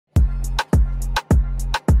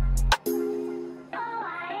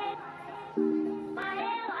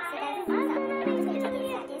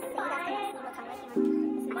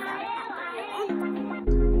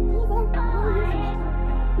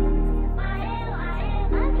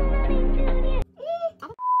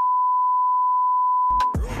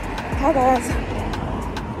Hi guys,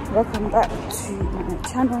 welcome back to my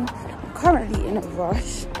channel. I'm currently in a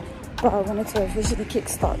rush, but I wanted to officially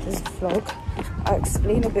kickstart this vlog. I'll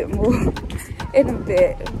explain a bit more in a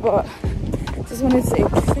bit, but just wanted to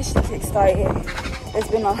officially kickstart it. It's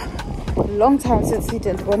been a long time since we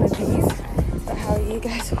did one of these, but how are you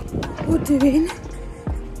guys all doing?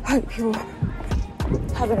 Hope you're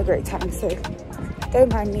having a great time, so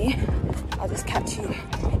don't mind me. I'll just catch you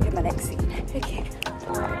in my next scene. Okay.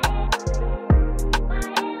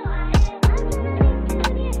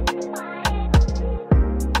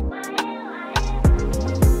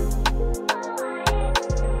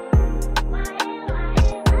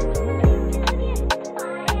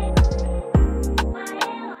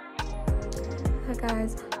 Hi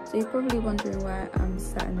guys, so you're probably wondering why I'm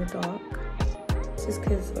sat in the dark. It's just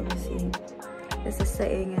because obviously there's a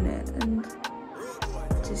setting in it and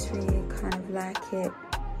just really kind of like it,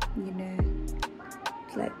 you know,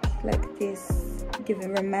 like this,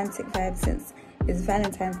 giving romantic vibes since it's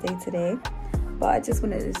Valentine's Day today. But I just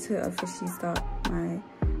wanted to officially start my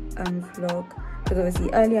vlog because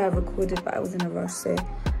obviously earlier I recorded but I was in a rush. So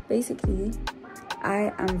basically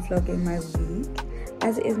I am vlogging my week.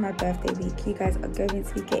 As it is my birthday week, you guys are going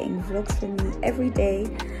to be getting vlogs from me every day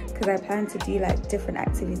because I plan to do like different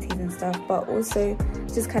activities and stuff, but also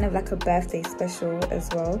just kind of like a birthday special as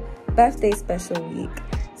well. Birthday special week.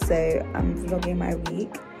 So I'm vlogging my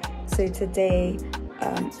week. So today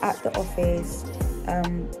at the office,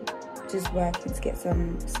 just working to get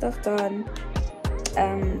some stuff done.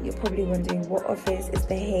 You're probably wondering what office is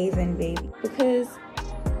the Haven, baby, because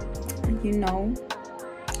you know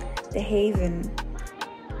the Haven.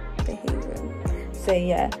 So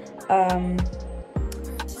yeah, I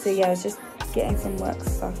was just getting some work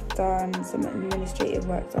stuff done, some administrative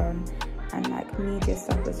work done, and like media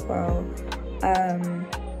stuff as well.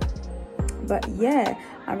 But yeah,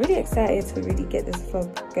 I'm really excited to really get this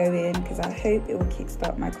vlog going because I hope it will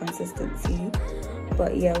kickstart my consistency.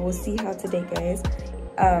 But yeah, we'll see how today goes.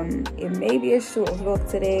 It may be a short vlog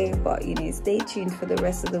today, but you know, stay tuned for the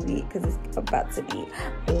rest of the week because it's about to be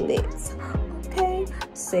lit. Okay,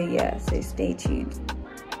 so yeah, so stay tuned.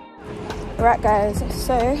 Right guys,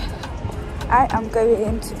 so I am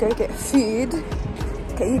going to go get food.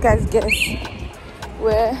 Can you guys guess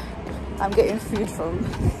where I'm getting food from?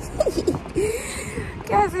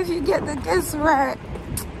 Guys, if you get the guess right,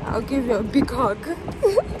 I'll give you a big hug.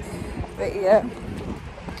 But yeah,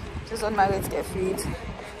 just on my way to get food, so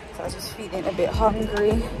I was just feeling a bit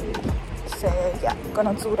hungry. So yeah, I'm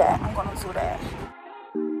gonna do that.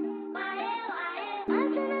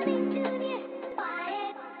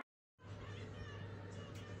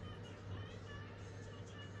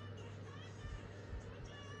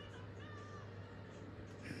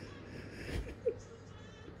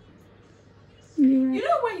 You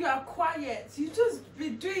know when you are quiet, you just be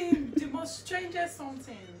doing the most strangest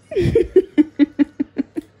something.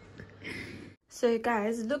 So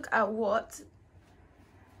guys, look at what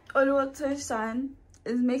Oluwatosan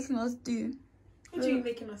is making us do. What are you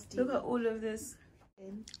making us do? Look at all of this.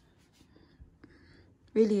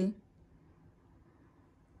 Really?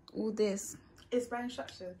 All this? It's by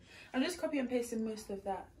instruction. I'm just copy and pasting most of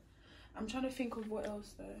that. I'm trying to think of what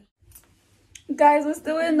else though. Guys, we're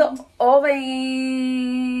still in the oven.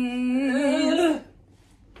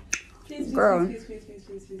 Please, Girl. please.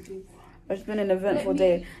 It's been an eventful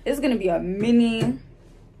day. This is gonna be a mini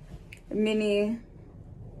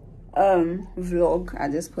vlog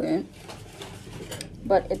at this point,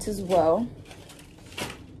 but it is well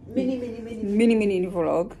mini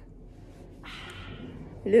vlog.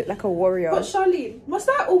 You look like a warrior. But Charlene, must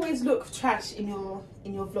I always look trash in your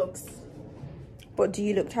vlogs? But do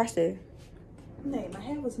you look trash though? No, my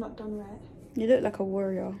hair was not done right. You look like a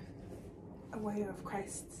warrior. A warrior of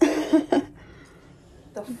Christ. The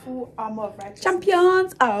full armor of righteousness.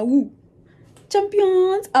 Champions, oh.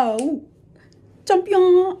 Champions, oh.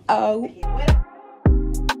 Champion, oh.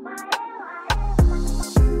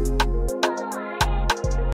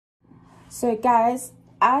 So guys,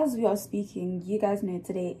 as we are speaking, you guys know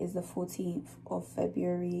today is the 14th of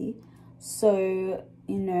February. So,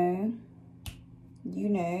 you know.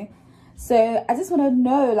 So I just want to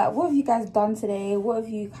know, like, what have you guys done today? What have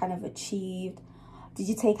you kind of achieved? Did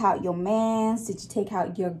you take out your mans? Did you take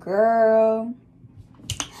out your girl?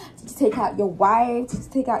 Did you take out your wife? Did you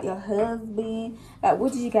take out your husband? Like,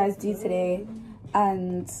 what did you guys do today?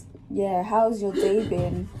 And yeah, how's your day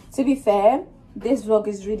been? To be fair, this vlog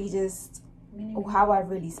is really just how I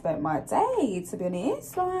really spent my day, to be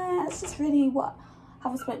honest. Like, it's just really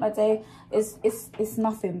how I spent my day. It's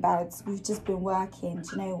nothing bad. We've just been working. Do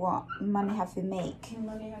you know what? Money have been make.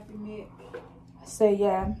 Money have been made. So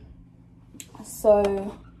yeah,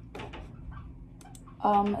 So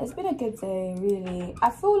it's been a good day, really. I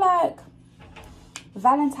feel like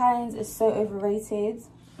Valentine's is so overrated.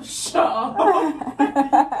 Shut up.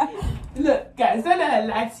 Look, guys, don't let her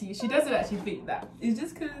lie to you. She doesn't actually think that. It's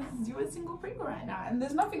just because you're a single freak right now, and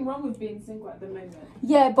there's nothing wrong with being single at the moment.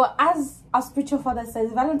 Yeah, but as our spiritual father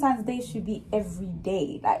says, Valentine's Day should be every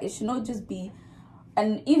day. Like, it should not just be,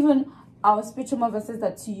 and even our spiritual mother says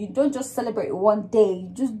that to you, don't just celebrate one day,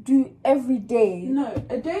 just do every day. No,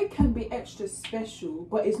 a day can be extra special,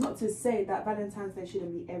 but it's not to say that Valentine's Day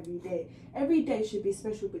shouldn't be every day. Every day should be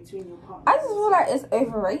special between your partners. I just feel like it's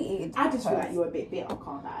overrated. I just feel like you're a bit bitter,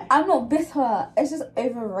 can't I? I'm not bitter, it's just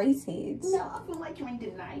overrated. No, I feel like you're in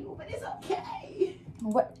denial, but it's okay.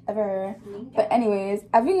 Whatever. But anyways,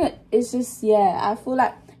 I think it's just, yeah, I feel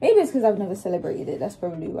like maybe it's because I've never celebrated it. That's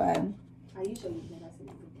probably why. Are you sure you've never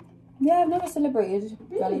celebrated it? Yeah, I've never celebrated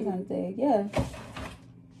Valentine's Day. Yeah.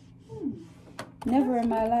 Never in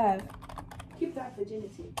my life. Keep that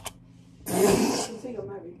virginity until you're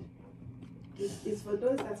married. It's for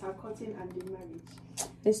those that are courting and in marriage.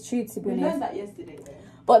 It's true, to be We honest. learned that yesterday, though.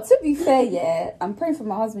 But to be fair, yeah, I'm praying for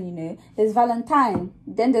my husband, you know. There's Valentine,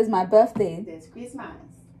 then there's my birthday. There's Christmas.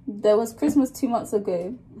 There was Christmas 2 months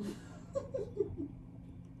ago.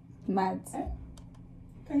 Mad.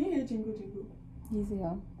 Can you hear jingle jingle?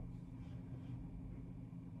 Easier.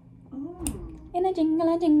 Oh. In a jingle,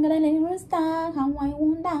 a little star, how I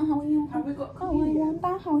wonder, how you, Have we got how I communion?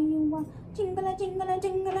 wonder, how you are. Jingle, a jingle, a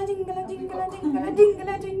jingle, a jingle, a jingle, a jingle, a jingle,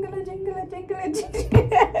 a jingle, a jingle, a jingle, a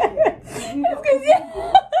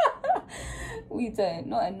jingle. We don't,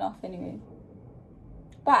 not enough anyway.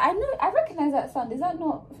 But I know, I recognize that sound. Is that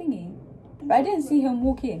not thingy? But I didn't see him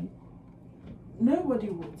walk in. Nobody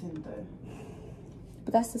walked in though.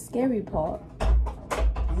 But that's the scary part.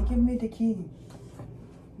 You give me the key.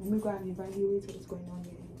 Let me go and evaluate what's going on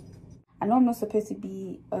here. I know I'm not supposed to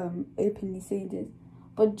be openly saying this,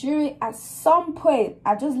 but at some point,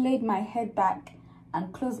 I just laid my head back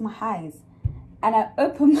and closed my eyes, and I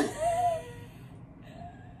opened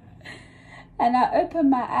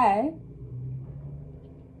my eye.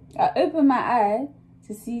 I opened my eye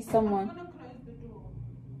to see someone. I'm gonna close the door.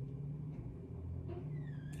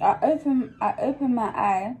 I opened my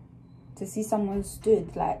eye to see someone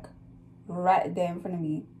stood like right there in front of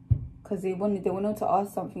me, because they wanted to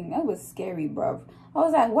ask something. That was scary, bruv. I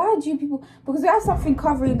was like, why do you people, because we have something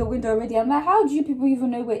covering the window already. I'm like, how do you people even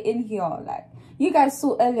know we're in here? Like, you guys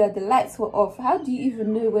saw earlier, the lights were off. How do you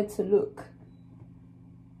even know where to look?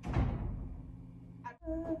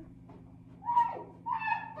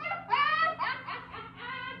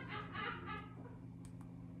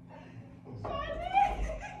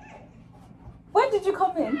 When did you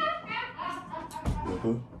come in?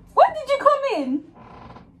 When did you come in?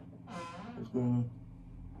 What's going on?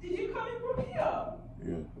 Did you come in from here?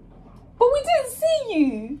 Yeah, But we didn't see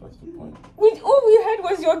you. that's the point. All we heard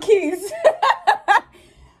was your keys.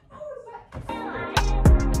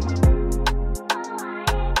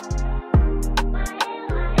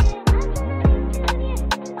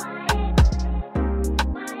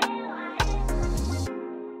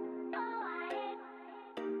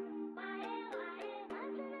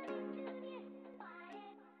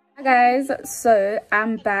 Hi guys, so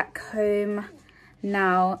I'm back home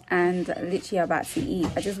now and literally about to eat.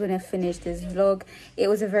 I just want to finish this vlog. It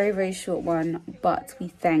was a very short one, but we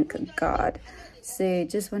thank God. So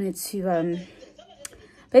just wanted to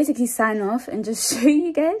basically sign off and just show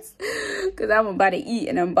you guys, because I'm about to eat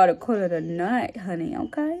and I'm about to call it a night, honey.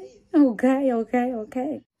 Okay.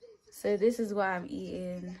 So this is what I'm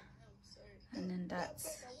eating, and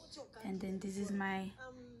then this is my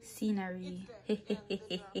scenery.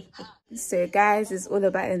 So guys, it's all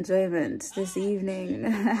about enjoyment this evening.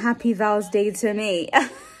 Happy Val's Day to me.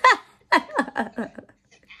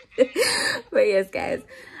 But yes guys,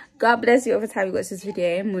 God bless you over time you watch this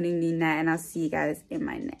video, morning, noon, night, and I'll see you guys in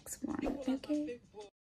my next one. Okay.